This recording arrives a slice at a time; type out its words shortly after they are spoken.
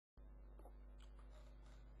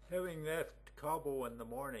Having left Kabul in the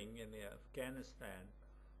morning in Afghanistan,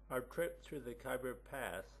 our trip through the Khyber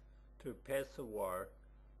Pass to Peshawar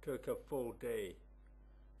took a full day.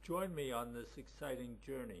 Join me on this exciting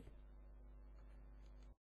journey.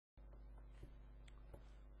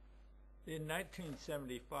 In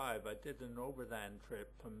 1975, I did an overland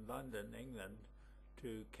trip from London, England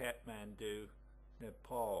to Kathmandu,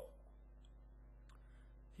 Nepal.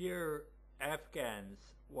 Here, Afghans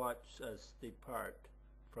watched us depart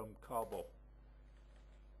from Kabul.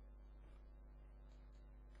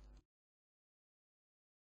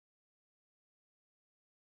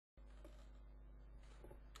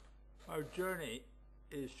 Our journey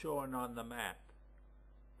is shown on the map,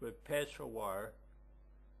 with Peshawar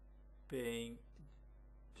being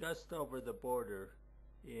just over the border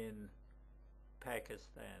in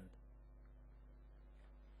Pakistan.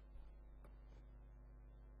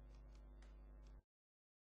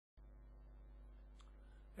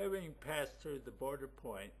 Having passed through the border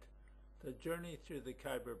point, the journey through the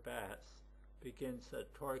Khyber Pass begins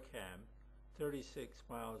at Torkham, 36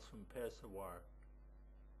 miles from Peshawar,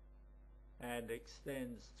 and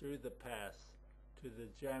extends through the pass to the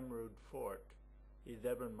Jamrud fort,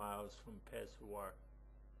 11 miles from Peshawar.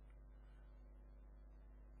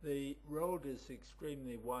 The road is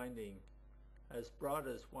extremely winding, as broad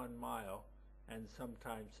as 1 mile and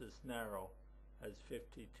sometimes as narrow as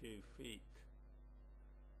 52 feet.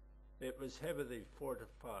 It was heavily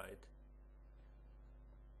fortified.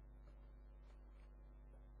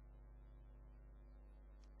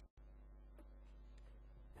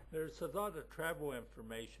 There's a lot of travel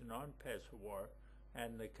information on Peshawar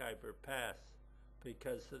and the Khyber Pass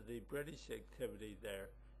because of the British activity there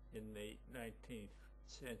in the 19th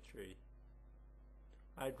century.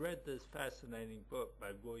 I'd read this fascinating book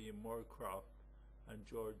by William Moorcroft and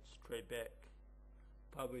George Trebeck,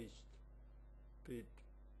 published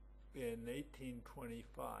in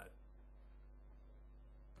 1825.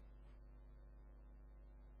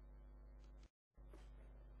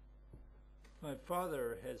 My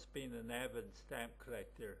father has been an avid stamp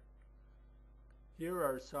collector. Here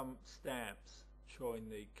are some stamps showing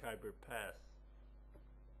the Khyber Pass.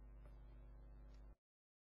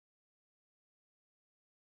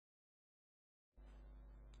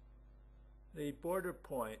 The border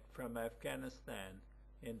point from Afghanistan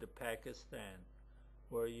into Pakistan,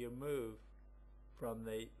 where you move from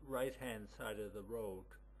the right-hand side of the road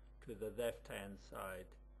to the left-hand side,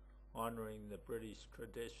 honoring the British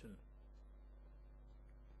tradition.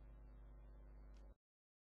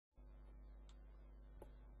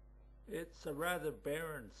 It's a rather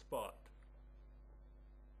barren spot.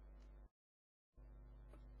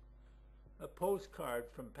 A postcard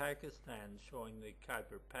from Pakistan showing the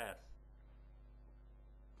Khyber Pass.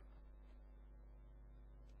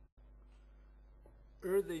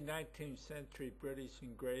 Early 19th century British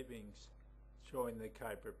engravings showing the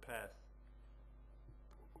Khyber Pass.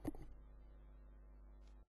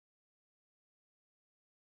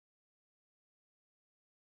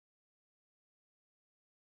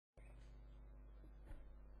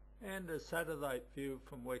 And a satellite view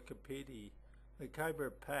from Wikipedia. The Khyber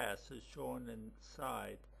Pass is shown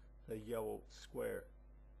inside the yellow square.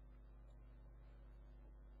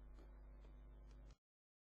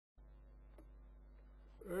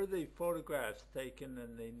 Early photographs taken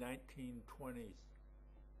in the 1920s.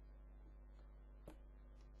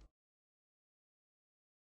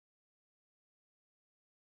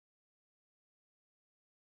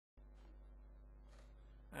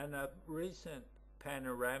 And a recent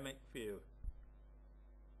panoramic view.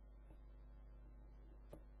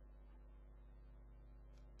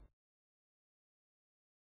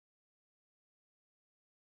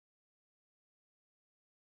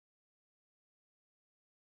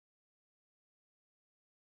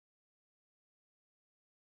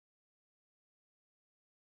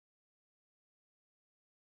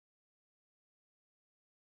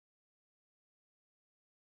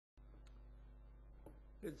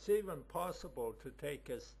 It's even possible to take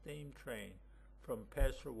a steam train from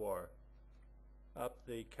Peshawar up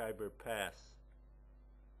the Khyber Pass.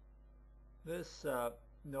 This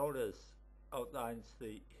notice outlines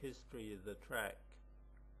the history of the track.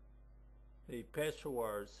 The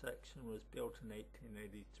Peshawar section was built in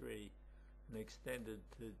 1883 and extended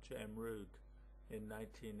to Jamrud in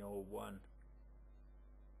 1901.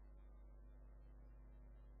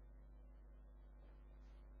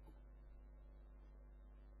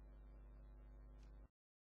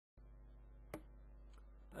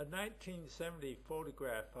 A 1970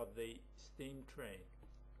 photograph of the steam train.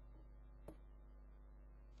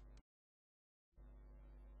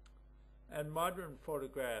 And modern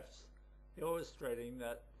photographs illustrating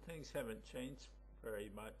that things haven't changed very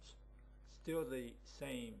much. Still the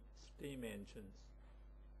same steam engines.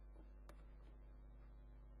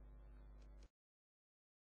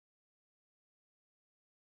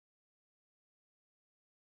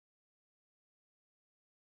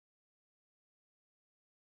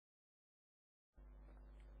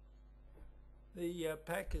 The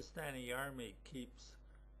Pakistani army keeps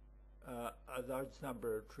a large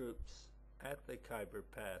number of troops at the Khyber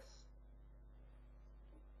Pass.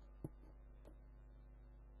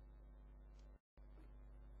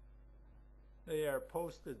 They are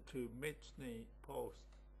posted to Michni Post,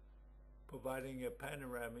 providing a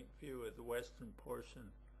panoramic view of the western portion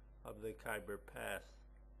of the Khyber Pass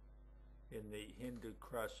in the Hindu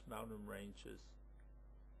Kush mountain ranges.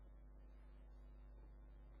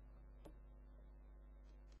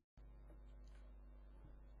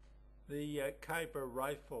 The Khyber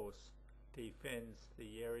Rifles defends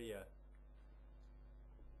the area.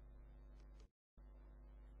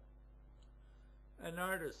 An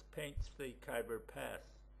artist paints the Khyber Pass.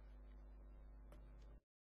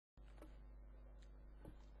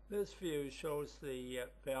 This view shows the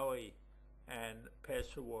valley and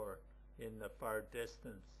Peshawar in the far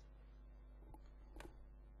distance.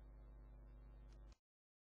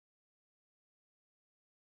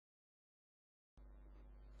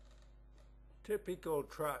 Typical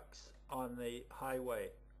trucks on the highway.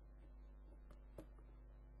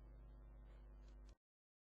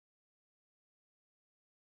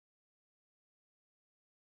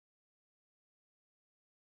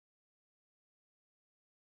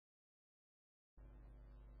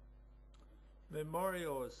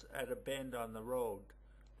 Memorials at a bend on the road.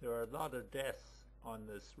 There are a lot of deaths on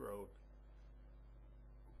this road.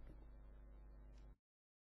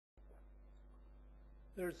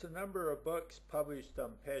 There's a number of books published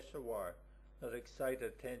on Peshawar that excite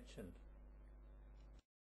attention.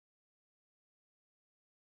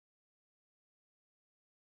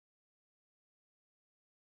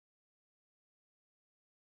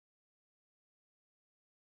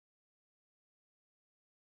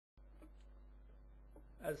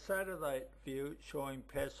 A satellite view showing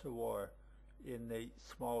Peshawar in the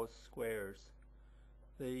small squares.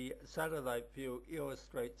 The satellite view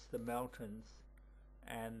illustrates the mountains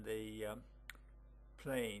and the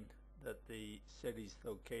plain that the city's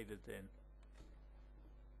located in.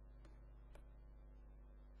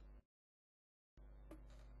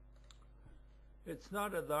 It's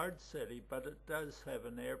not a large city, but it does have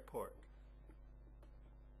an airport.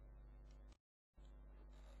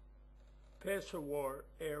 Peshawar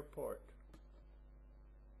Airport.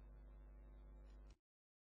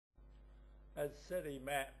 A city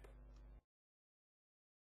map.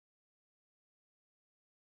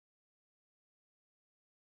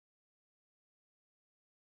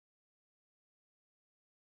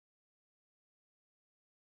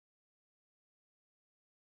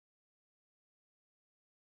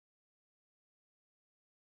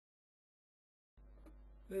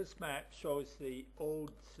 This map shows the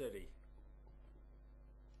old city.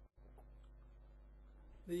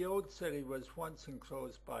 The old city was once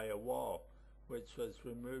enclosed by a wall, which was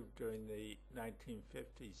removed during the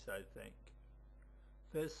 1950s, I think.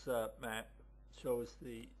 This map shows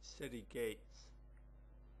the city gates.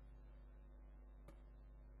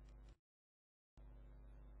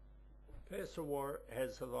 Peshawar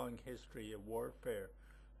has a long history of warfare,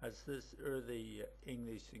 as this early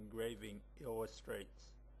English engraving illustrates.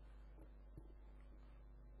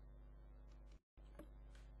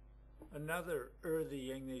 Another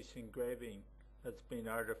early English engraving that's been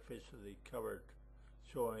artificially covered,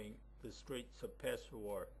 showing the streets of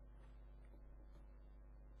Peshawar.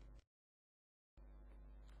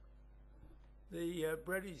 The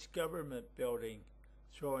British government building,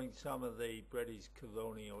 showing some of the British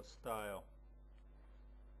colonial style.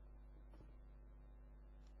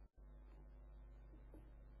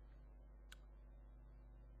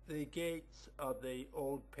 The gates of the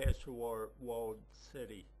old Peshawar walled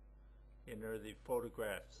city in early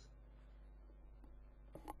photographs.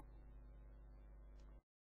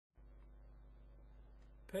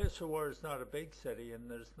 Peshawar is not a big city and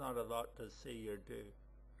there's not a lot to see or do.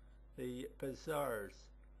 The bazaars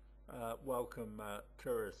welcome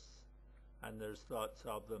tourists, and there's lots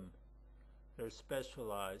of them. They're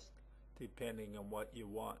specialized depending on what you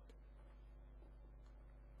want.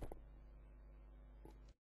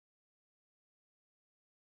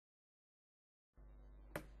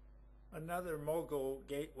 Another Mughal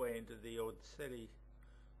gateway into the old city.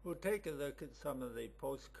 We'll take a look at some of the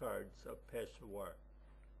postcards of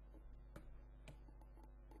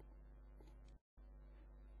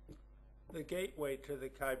The gateway to the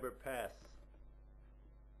Khyber Pass.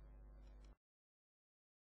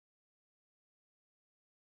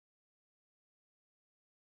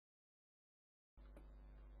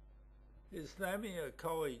 Islamia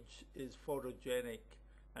College is photogenic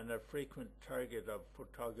and a frequent target of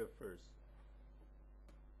photographers.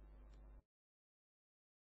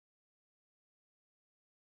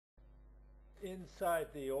 Inside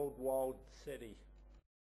the old walled city.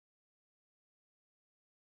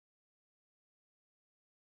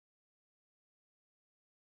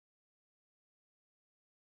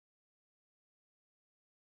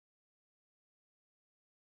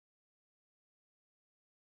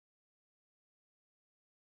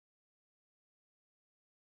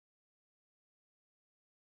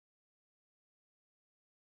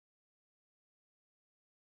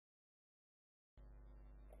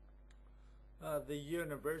 The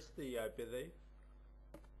university, I believe.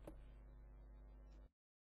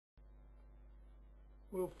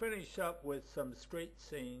 We'll finish up with some street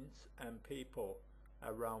scenes and people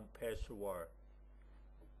around Peshawar.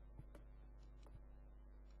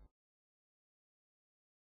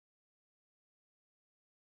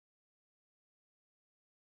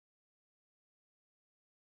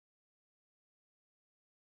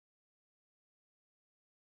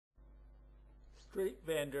 Street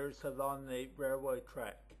vendors along the railway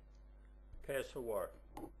track, Peshawar.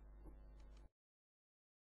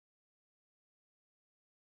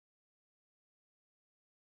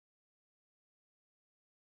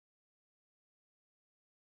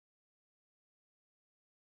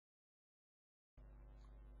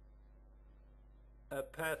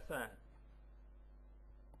 Pathan.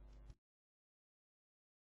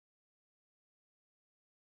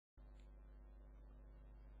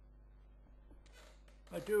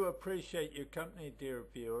 I do appreciate your company, dear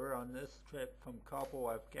viewer, on this trip from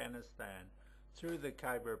Kabul, Afghanistan, through the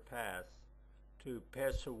Khyber Pass to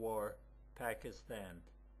Peshawar, Pakistan.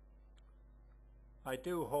 I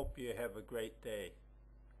do hope you have a great day.